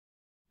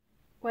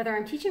Whether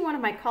I'm teaching one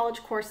of my college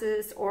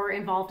courses or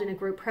involved in a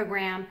group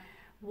program,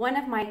 one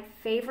of my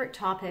favorite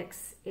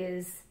topics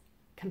is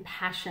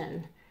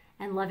compassion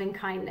and loving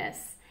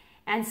kindness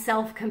and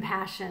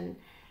self-compassion.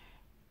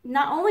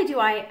 Not only do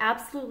I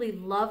absolutely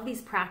love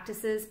these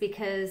practices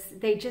because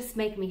they just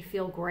make me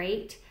feel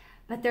great,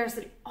 but there's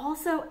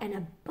also an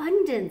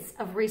abundance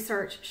of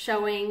research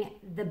showing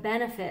the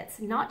benefits,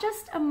 not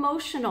just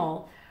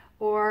emotional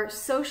or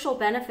social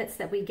benefits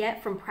that we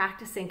get from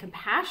practicing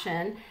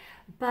compassion,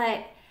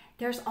 but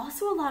there's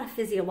also a lot of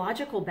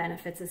physiological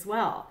benefits as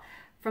well,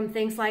 from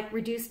things like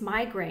reduced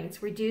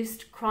migraines,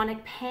 reduced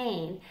chronic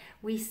pain.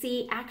 We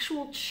see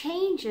actual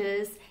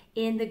changes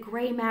in the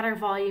gray matter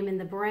volume in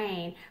the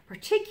brain,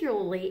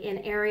 particularly in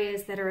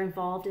areas that are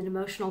involved in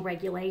emotional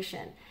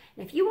regulation.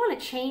 And if you want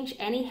to change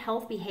any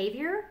health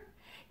behavior,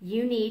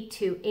 you need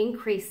to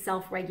increase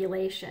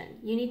self-regulation.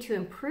 You need to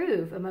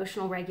improve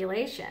emotional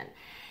regulation.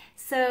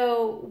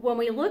 So when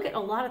we look at a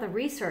lot of the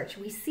research,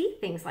 we see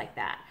things like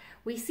that.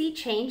 We see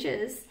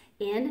changes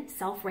in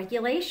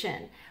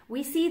self-regulation.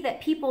 We see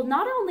that people,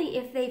 not only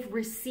if they've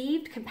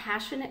received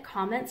compassionate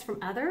comments from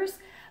others,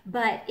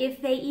 but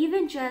if they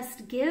even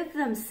just give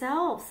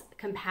themselves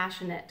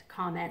compassionate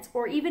comments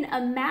or even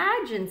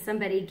imagine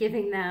somebody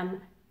giving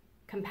them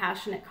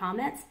compassionate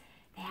comments,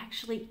 they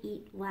actually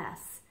eat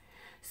less.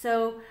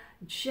 So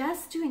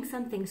just doing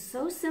something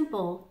so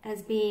simple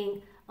as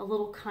being a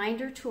little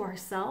kinder to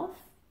ourselves,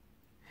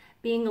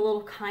 being a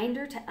little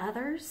kinder to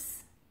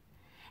others,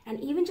 and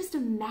even just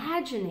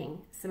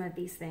imagining some of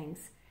these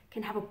things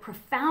can have a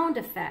profound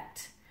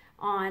effect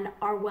on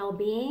our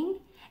well-being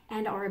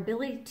and our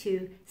ability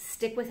to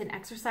stick with an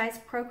exercise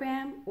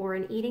program or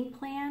an eating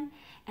plan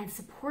and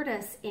support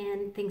us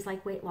in things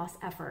like weight loss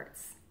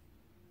efforts.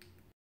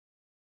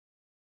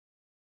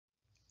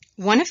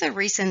 One of the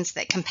reasons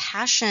that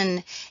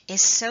compassion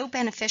is so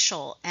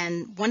beneficial,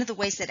 and one of the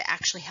ways that it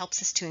actually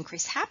helps us to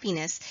increase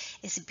happiness,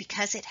 is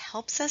because it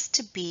helps us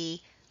to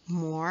be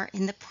more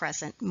in the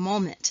present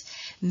moment.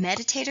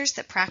 Meditators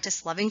that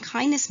practice loving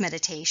kindness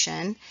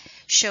meditation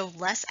show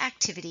less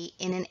activity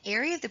in an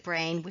area of the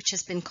brain which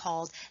has been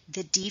called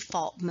the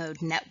default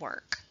mode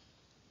network.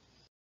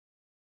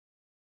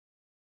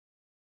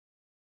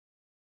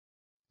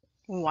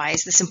 Why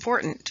is this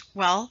important?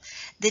 Well,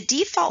 the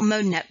default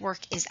mode network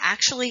is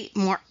actually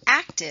more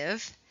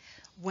active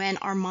when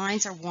our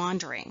minds are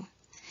wandering.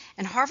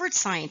 And Harvard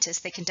scientists,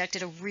 they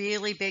conducted a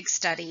really big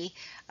study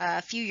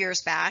a few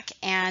years back,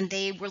 and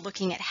they were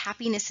looking at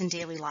happiness in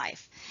daily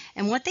life.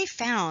 And what they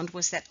found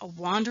was that a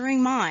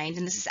wandering mind,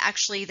 and this is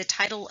actually the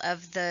title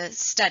of the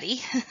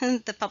study,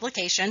 the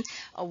publication,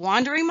 a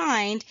wandering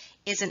mind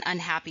is an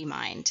unhappy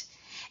mind.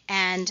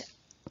 And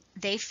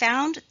they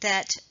found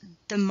that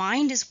the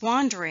mind is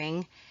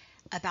wandering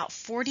about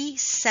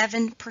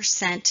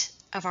 47%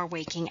 of our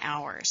waking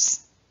hours.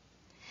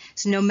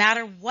 So no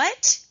matter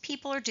what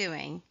people are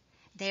doing,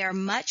 they are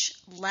much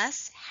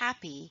less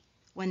happy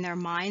when their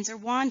minds are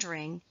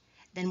wandering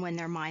than when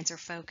their minds are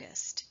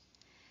focused.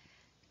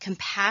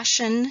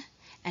 Compassion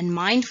and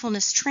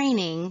mindfulness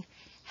training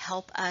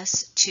help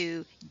us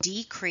to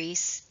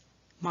decrease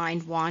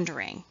mind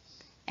wandering.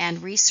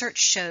 And research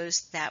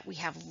shows that we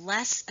have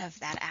less of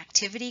that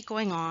activity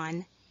going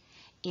on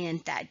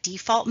in that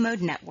default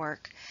mode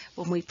network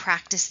when we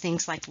practice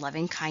things like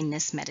loving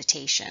kindness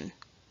meditation.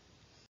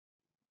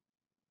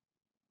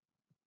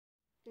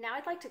 Now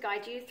I'd like to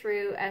guide you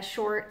through a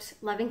short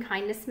loving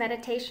kindness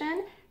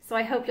meditation, so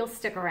I hope you'll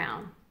stick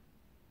around.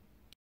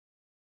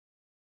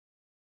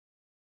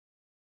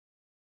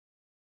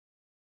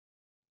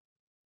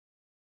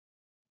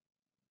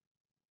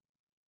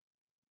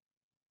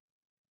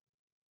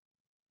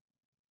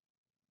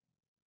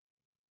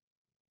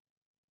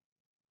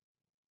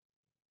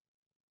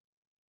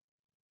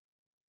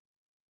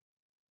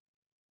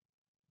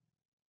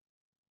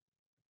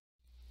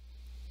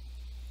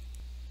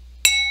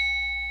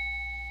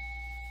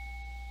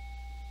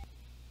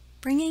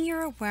 Bringing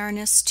your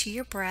awareness to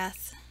your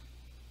breath,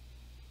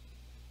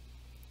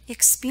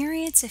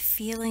 experience a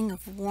feeling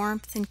of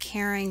warmth and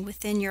caring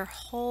within your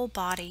whole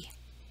body.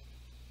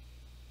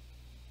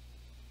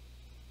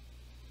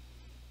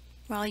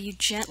 While you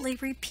gently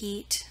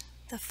repeat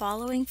the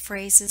following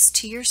phrases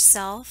to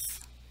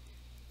yourself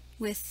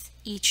with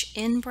each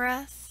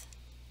in-breath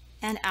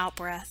and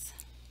out-breath.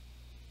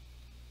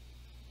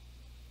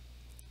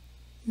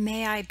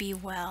 May I be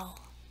well.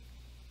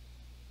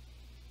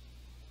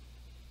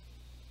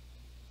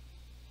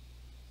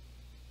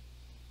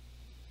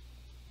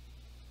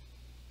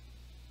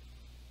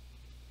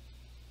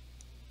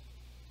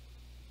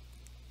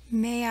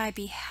 May I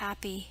be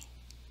happy.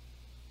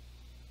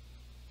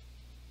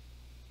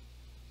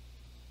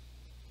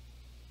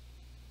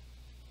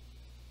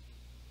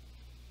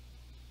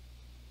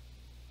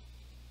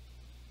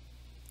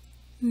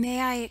 May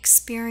I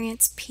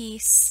experience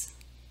peace.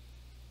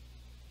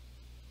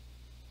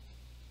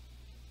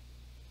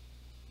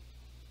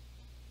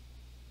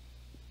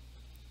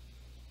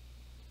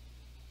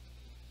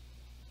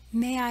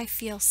 May I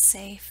feel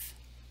safe.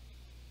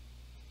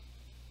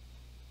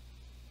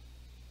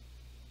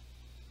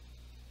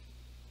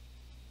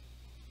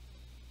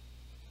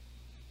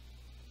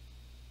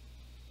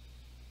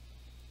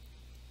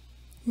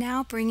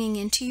 Now bringing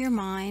into your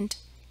mind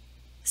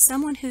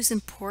someone who's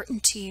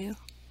important to you,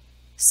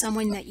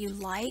 someone that you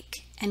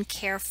like and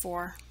care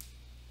for.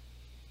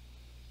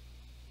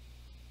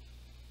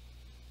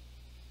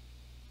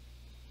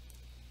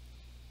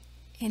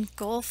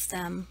 Engulf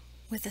them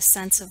with a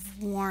sense of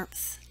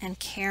warmth and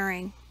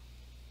caring.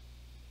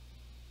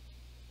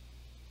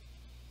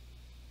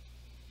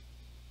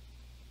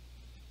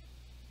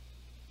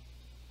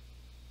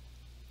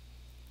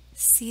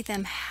 See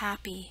them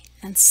happy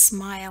and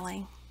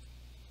smiling.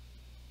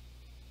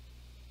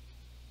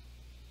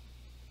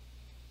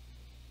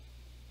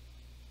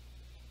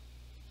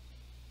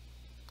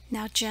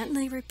 Now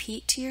gently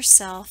repeat to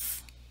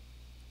yourself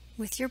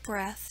with your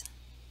breath,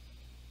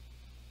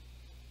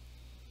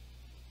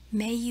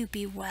 "May you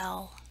be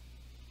well."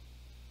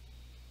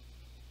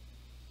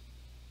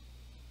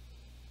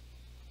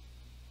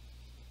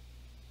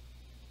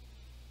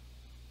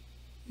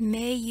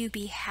 May you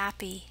be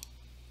happy.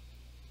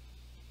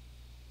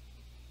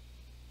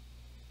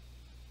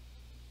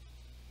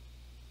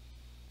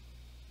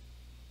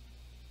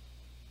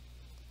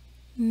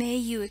 May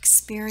you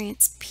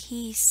experience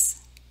peace.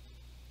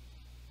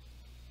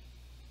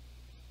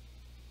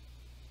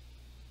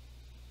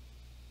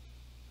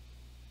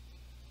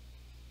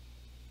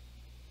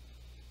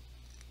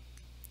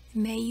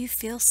 May you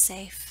feel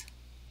safe.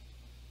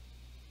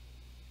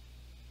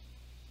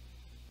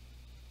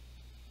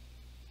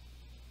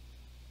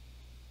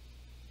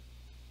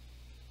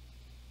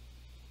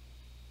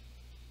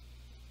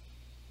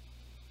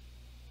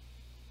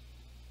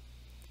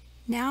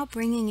 Now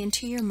bringing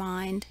into your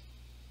mind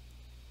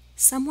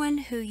someone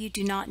who you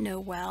do not know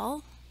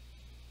well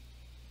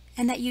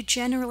and that you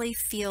generally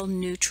feel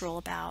neutral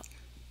about.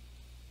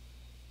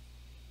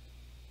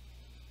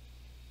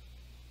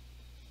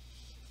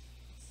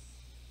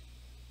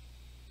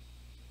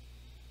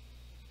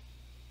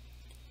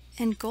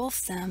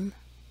 Engulf them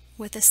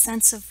with a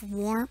sense of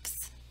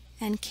warmth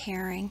and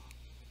caring.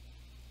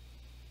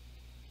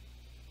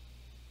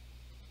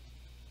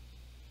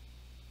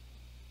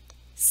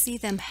 See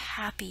them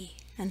happy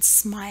and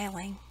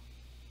smiling.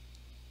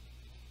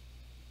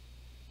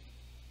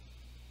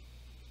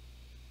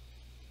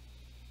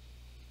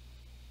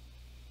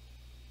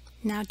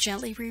 Now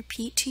gently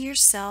repeat to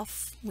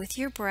yourself with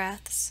your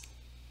breaths,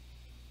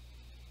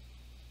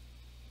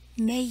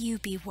 "May you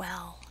be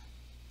well."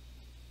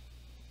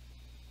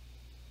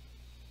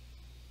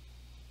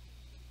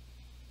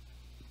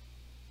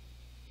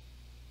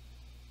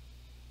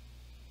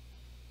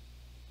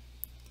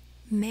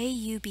 May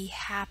you be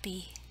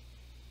happy.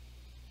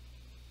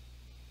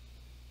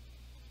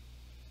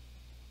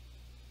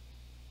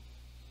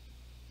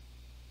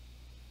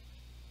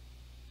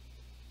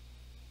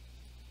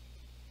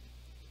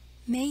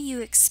 May you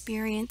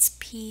experience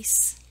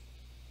peace.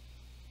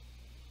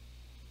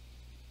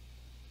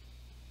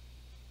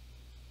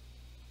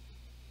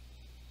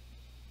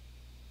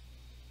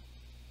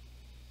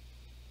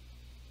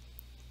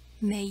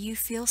 May you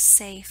feel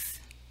safe.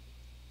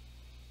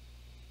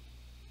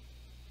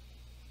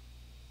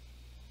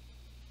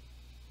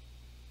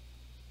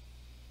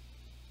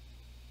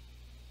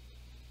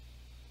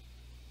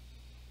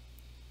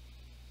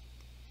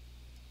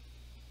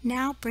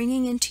 Now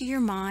bringing into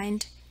your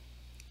mind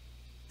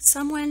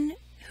someone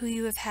who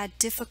you have had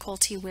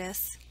difficulty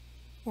with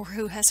or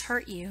who has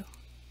hurt you.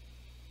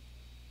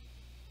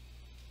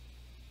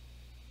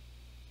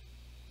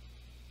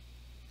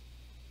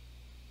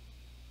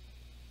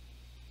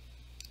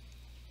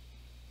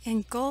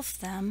 Engulf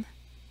them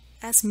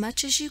as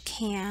much as you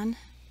can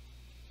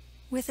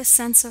with a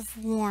sense of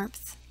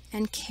warmth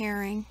and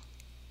caring.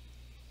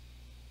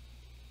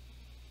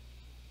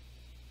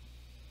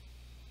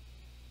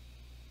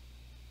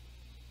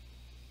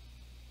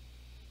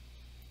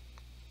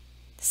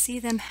 See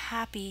them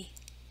happy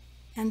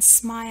and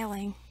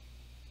smiling.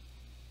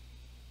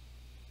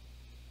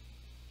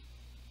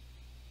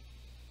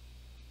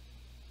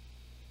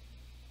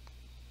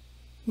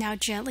 Now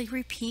gently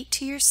repeat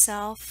to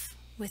yourself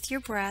with your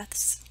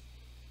breaths,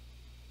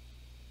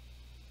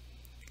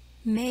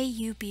 "May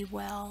you be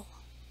well."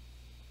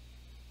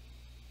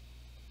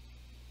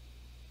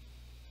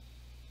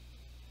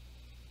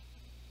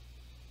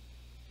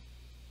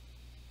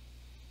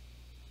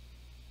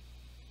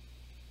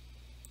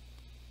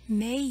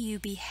 May you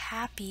be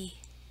happy.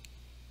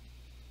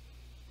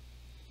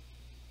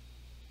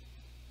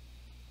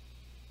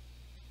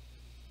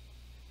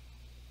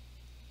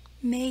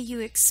 May you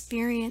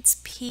experience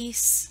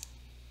peace.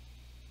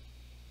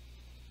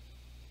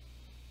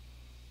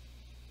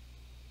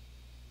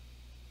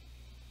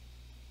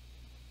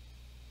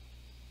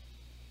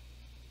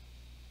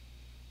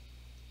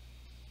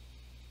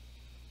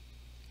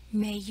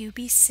 May you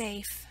be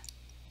safe.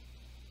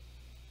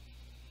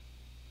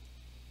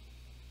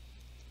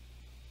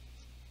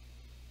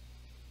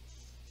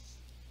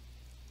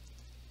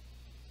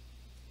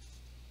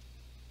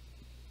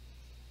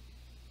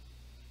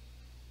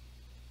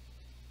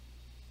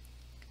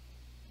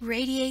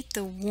 Radiate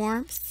the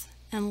warmth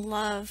and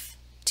love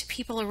to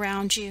people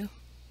around you,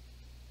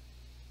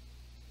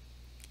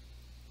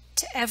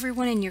 to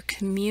everyone in your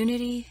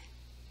community,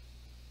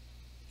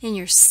 in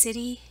your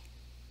city,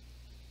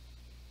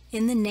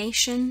 in the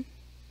nation,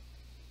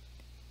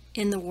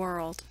 in the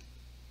world.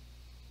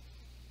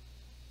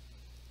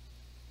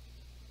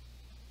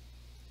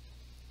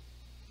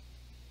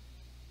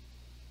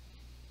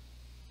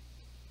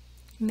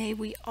 May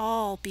we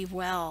all be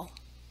well.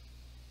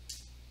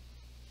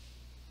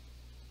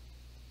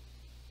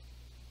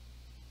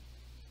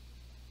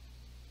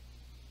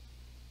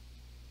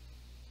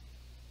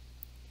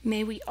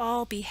 May we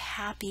all be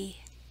happy.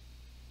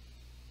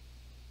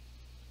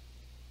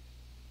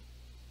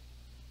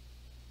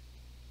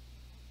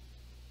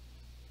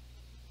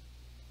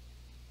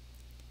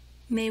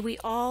 May we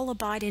all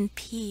abide in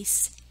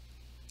peace.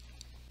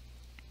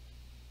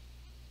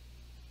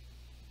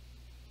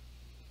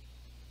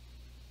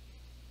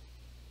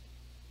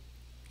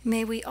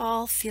 May we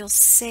all feel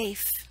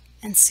safe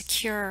and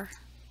secure.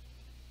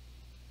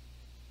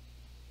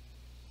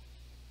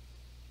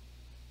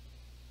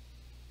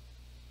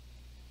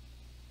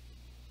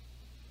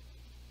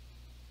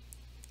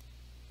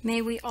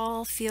 May we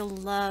all feel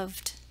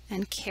loved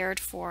and cared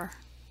for.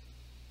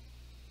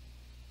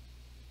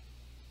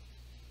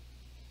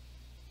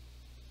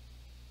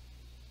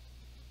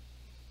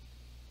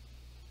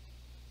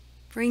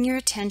 Bring your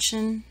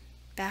attention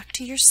back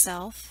to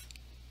yourself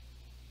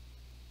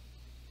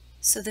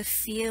so the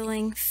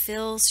feeling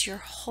fills your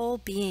whole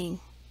being.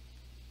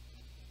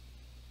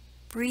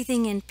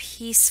 Breathing in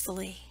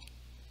peacefully.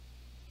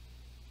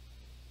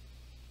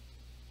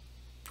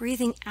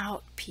 Breathing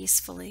out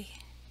peacefully.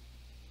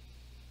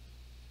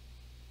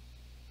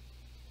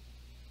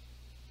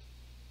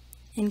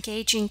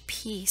 Engaging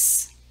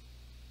peace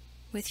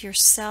with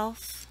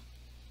yourself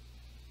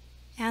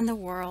and the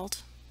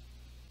world.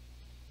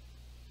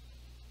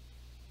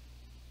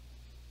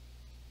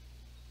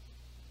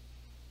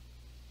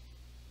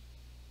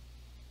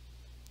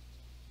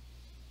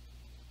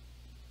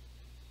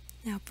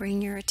 Now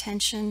bring your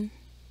attention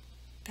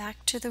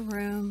back to the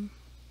room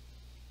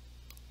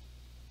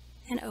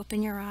and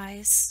open your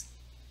eyes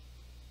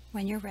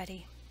when you're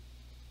ready.